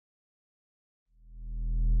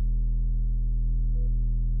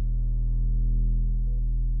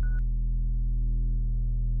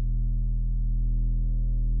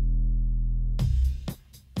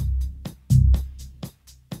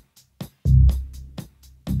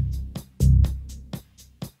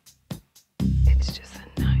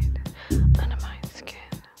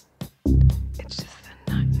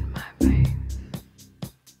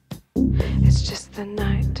the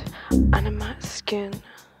night under my skin.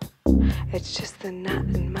 It's just the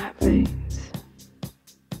night in my veins.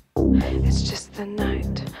 It's just the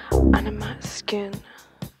night under my skin.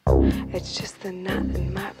 It's just the night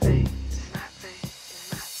in my veins. My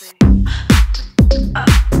veins, my veins.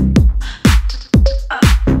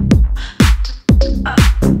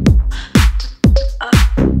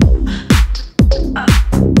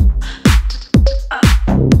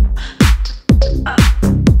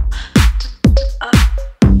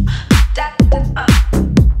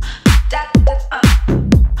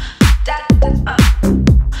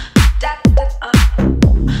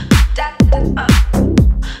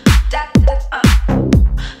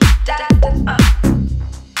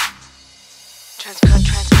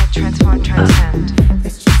 Transform, transcend.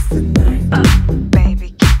 It's just the night.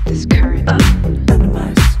 Baby, keep this current under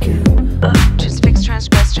my skin. Transfix,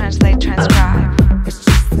 transgress, translate, transcribe. It's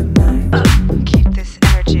just the night. Keep this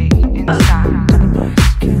energy inside. Under my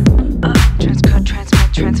skin. Transcode,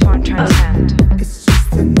 transmit, transform, transcend. It's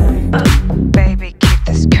just the night. Baby, keep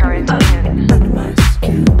this current in. Under my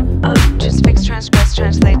skin. Transfix, transgress,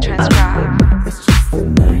 translate, transcribe. It's just the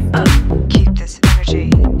night. Keep this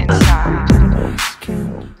energy inside. Under my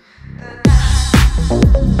skin.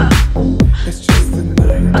 It's just the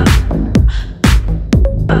night.